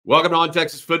Welcome on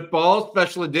Texas Football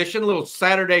Special Edition, a little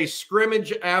Saturday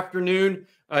scrimmage afternoon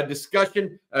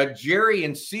discussion. Jerry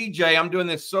and CJ, I'm doing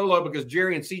this solo because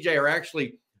Jerry and CJ are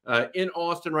actually in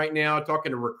Austin right now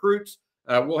talking to recruits.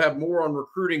 We'll have more on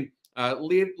recruiting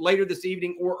later this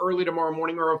evening or early tomorrow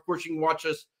morning, or of course you can watch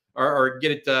us or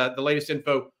get it the latest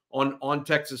info on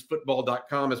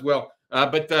ontexasfootball.com as well.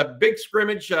 But big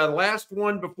scrimmage, last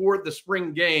one before the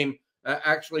spring game,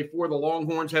 actually for the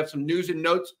Longhorns. Have some news and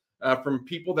notes from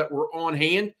people that were on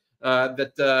hand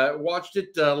that watched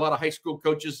it. A lot of high school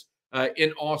coaches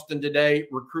in Austin today,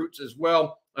 recruits as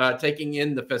well, taking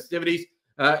in the festivities.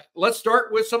 Let's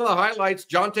start with some of the highlights.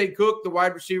 Jonte Cook, the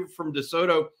wide receiver from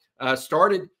DeSoto,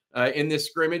 started in this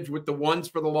scrimmage with the ones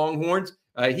for the Longhorns.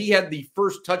 He had the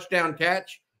first touchdown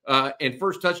catch and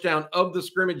first touchdown of the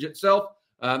scrimmage itself.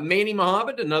 Manny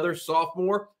Muhammad, another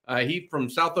sophomore, he from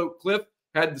South Oak Cliff,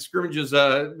 had the scrimmages,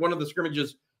 one of the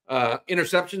scrimmages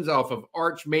interceptions off of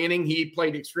Arch Manning. He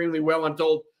played extremely well, I'm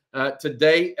told,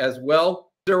 today as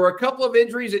well. There were a couple of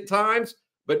injuries at times,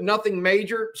 but nothing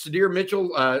major. Sadir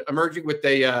Mitchell emerging with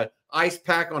a ice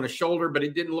pack on his shoulder, but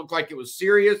it didn't look like it was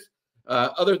serious.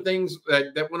 Other things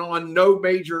that went on, no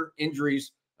major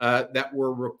injuries that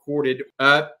were recorded.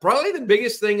 Probably the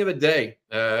biggest thing of the day,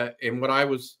 and what I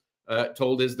was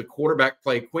told, is the quarterback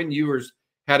play. Quinn Ewers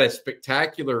had a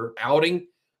spectacular outing,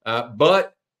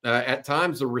 but at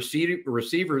times the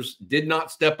receivers did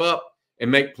not step up and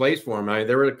make plays for him.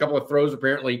 There were a couple of throws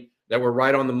apparently that were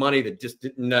right on the money that just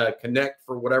didn't connect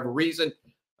for whatever reason.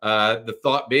 The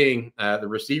thought being the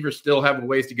receivers still have a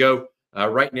ways to go.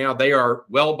 Right now they are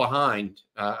well behind.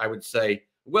 I would say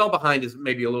well behind is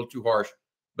maybe a little too harsh,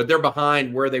 but they're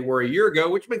behind where they were a year ago,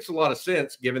 which makes a lot of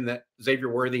sense given that Xavier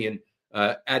Worthy and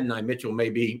Adonai Mitchell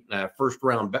may be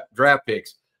first-round draft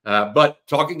picks. But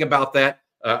talking about that,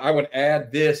 I would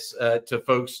add this to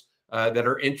folks that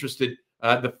are interested.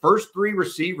 The first three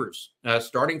receivers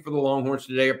starting for the Longhorns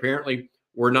today apparently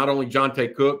were not only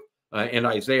Jonte Cook and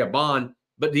Isaiah Bond,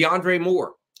 but DeAndre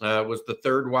Moore was the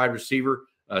third wide receiver.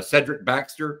 Cedric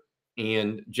Baxter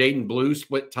and Jaden Blue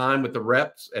split time with the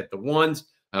reps at the ones.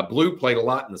 Blue played a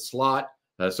lot in the slot.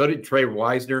 So did Trey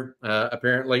Wisner,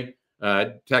 apparently.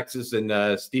 Texas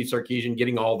and Steve Sarkisian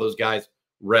getting all those guys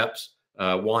reps.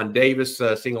 Juan Davis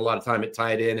seeing a lot of time at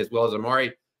tight end, as well as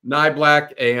Amari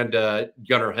Nyblack and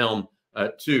Gunnar Helm,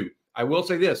 too. I will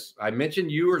say this. I mentioned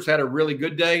Ewers had a really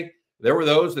good day. There were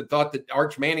those that thought that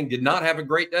Arch Manning did not have a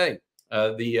great day.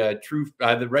 The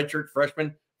redshirt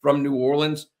freshman from New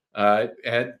Orleans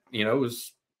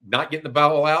was not getting the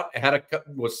ball out,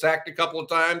 was sacked a couple of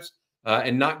times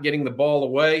and not getting the ball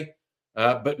away.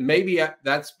 But maybe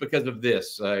that's because of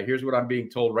this. Here's what I'm being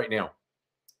told right now.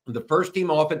 The first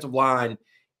team offensive line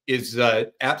is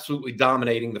absolutely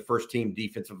dominating the first team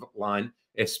defensive line,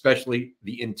 especially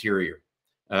the interior.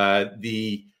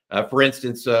 For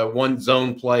instance, one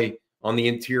zone play on the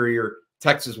interior,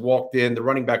 Texas walked in, the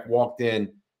running back walked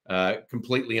in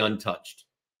completely untouched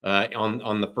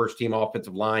on the first team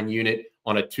offensive line unit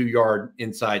on a 2-yard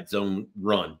inside zone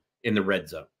run in the red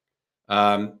zone.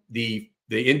 The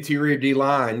interior D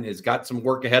line has got some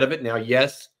work ahead of it. Now,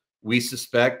 yes, we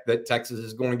suspect that Texas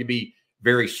is going to be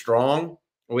very strong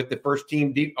with the first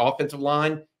team offensive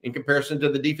line in comparison to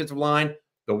the defensive line.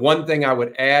 The one thing I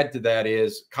would add to that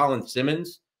is Colin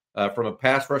Simmons, from a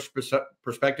pass rush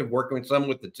perspective, working with some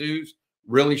with the twos,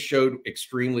 really showed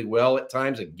extremely well at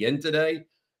times again today.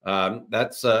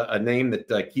 That's a name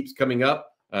that keeps coming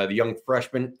up. The young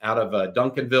freshman out of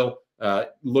Duncanville,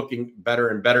 looking better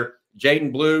and better.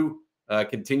 Jaden Blue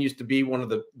continues to be one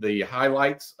of the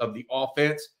highlights of the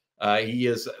offense. He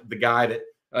is the guy that,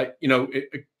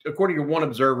 according to one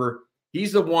observer,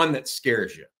 he's the one that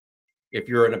scares you if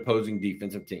you're an opposing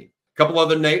defensive team. A couple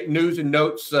other news and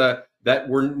notes that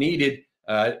were needed.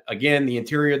 Again, the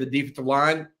interior of the defensive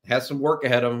line has some work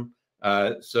ahead of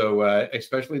them. So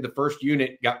especially the first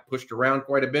unit got pushed around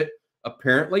quite a bit,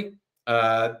 apparently.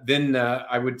 Then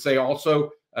I would say also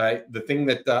the thing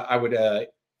that I would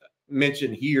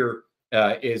mention here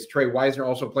is Trey Wisner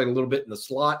also played a little bit in the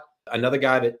slot. Another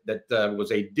guy that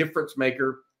was a difference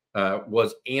maker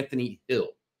was Anthony Hill.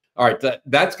 All right,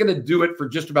 that's going to do it for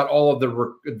just about all of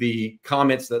the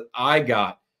comments that I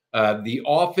got. The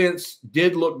offense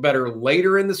did look better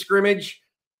later in the scrimmage,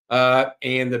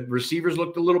 and the receivers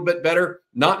looked a little bit better.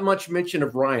 Not much mention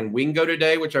of Ryan Wingo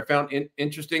today, which I found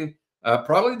interesting.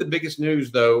 Probably the biggest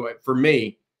news, though, for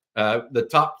me, the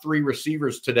top three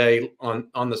receivers today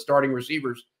on the starting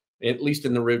receivers, at least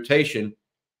in the rotation,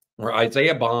 were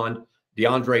Isaiah Bond,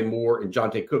 DeAndre Moore, and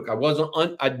Jonte Cook. I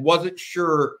wasn't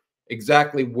sure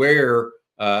exactly where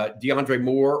DeAndre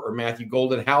Moore or Matthew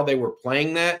Golden, how they were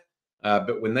playing that.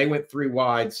 But when they went 3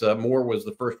 wides, Moore was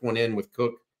the first one in with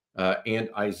Cook and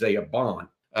Isaiah Bond.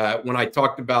 When I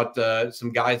talked about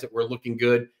some guys that were looking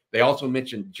good, they also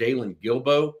mentioned Jalen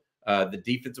Gilbo, the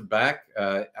defensive back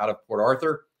out of Port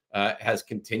Arthur, has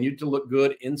continued to look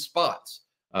good in spots.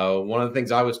 One of the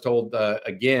things I was told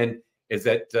again is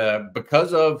that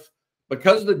because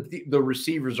the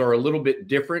receivers are a little bit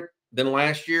different than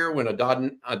last year when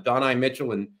Adonai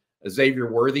Mitchell and Xavier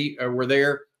Worthy were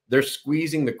there, they're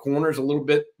squeezing the corners a little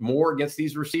bit more against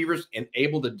these receivers and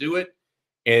able to do it.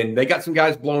 And they got some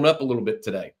guys blown up a little bit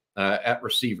today at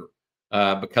receiver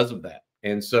because of that.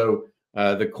 And so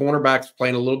the cornerbacks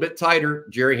playing a little bit tighter.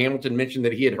 Jerry Hamilton mentioned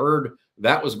that he had heard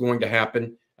that was going to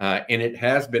happen, and it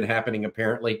has been happening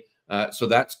apparently. So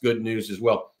that's good news as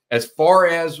well. As far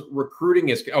as recruiting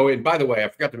is, oh, and by the way, I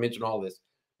forgot to mention all this.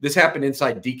 This happened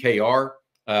inside DKR.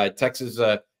 Texas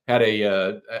had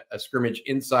a scrimmage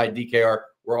inside DKR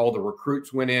where all the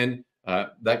recruits went in,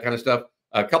 that kind of stuff.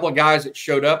 A couple of guys that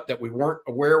showed up that we weren't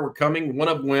aware were coming. One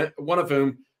of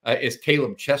whom is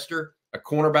Caleb Chester, a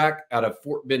cornerback out of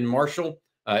Fort Bend Marshall.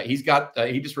 He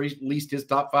just released his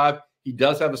top 5. He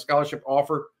does have a scholarship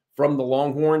offer from the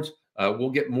Longhorns. We'll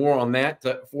get more on that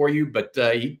for you, but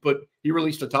he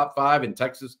released a top 5 and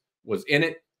Texas was in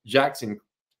it. Jackson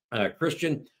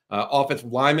Christian,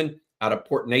 offensive lineman out of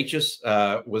Port Neches,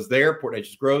 was there. Port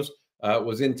Neches Groves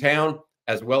was in town,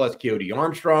 as well as Keody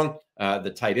Armstrong,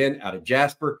 the tight end out of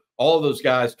Jasper. All of those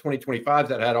guys, 2025s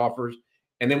that had offers.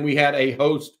 And then we had a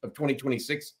host of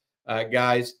 2026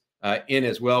 guys in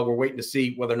as well. We're waiting to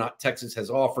see whether or not Texas has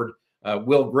offered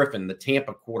Will Griffin, the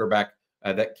Tampa quarterback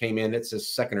that came in. It's his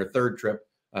 2nd or 3rd trip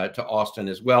to Austin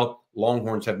as well.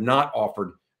 Longhorns have not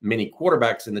offered many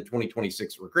quarterbacks in the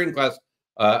 2026 recruiting class.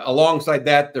 Alongside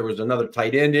that, there was another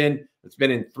tight end in. It's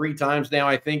been in 3 times now,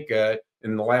 I think,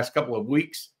 in the last couple of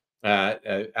weeks out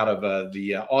of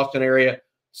the Austin area.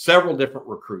 Several different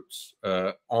recruits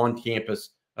on campus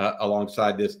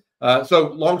alongside this. So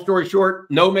long story short,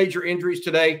 no major injuries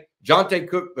today. Jonte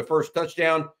Cook, the first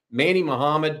touchdown. Manny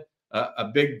Muhammad,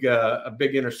 a big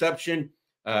interception.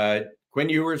 Quinn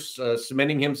Ewers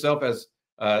cementing himself as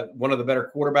one of the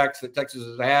better quarterbacks that Texas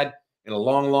has had in a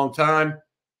long, long time.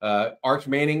 Arch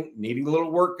Manning needing a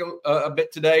little work a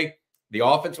bit today. The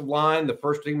offensive line, the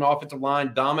first team offensive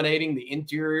line, dominating the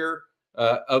interior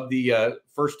of the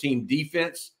first team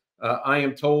defense, I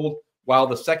am told, while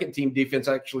the second team defense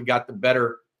actually got the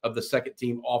better of the second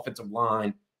team offensive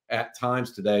line at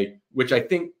times today, which I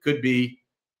think could be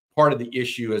part of the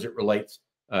issue as it relates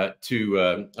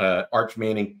to Arch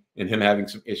Manning and him having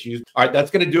some issues. All right,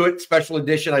 that's going to do it. Special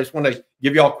edition. I just want to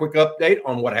give you all a quick update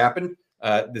on what happened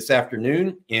this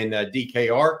afternoon in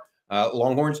DKR.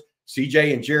 Longhorns.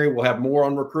 CJ and Jerry will have more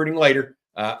on recruiting later.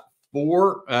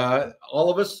 For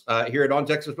all of us here at On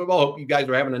Texas Football, hope you guys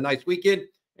are having a nice weekend,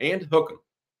 and hook 'em.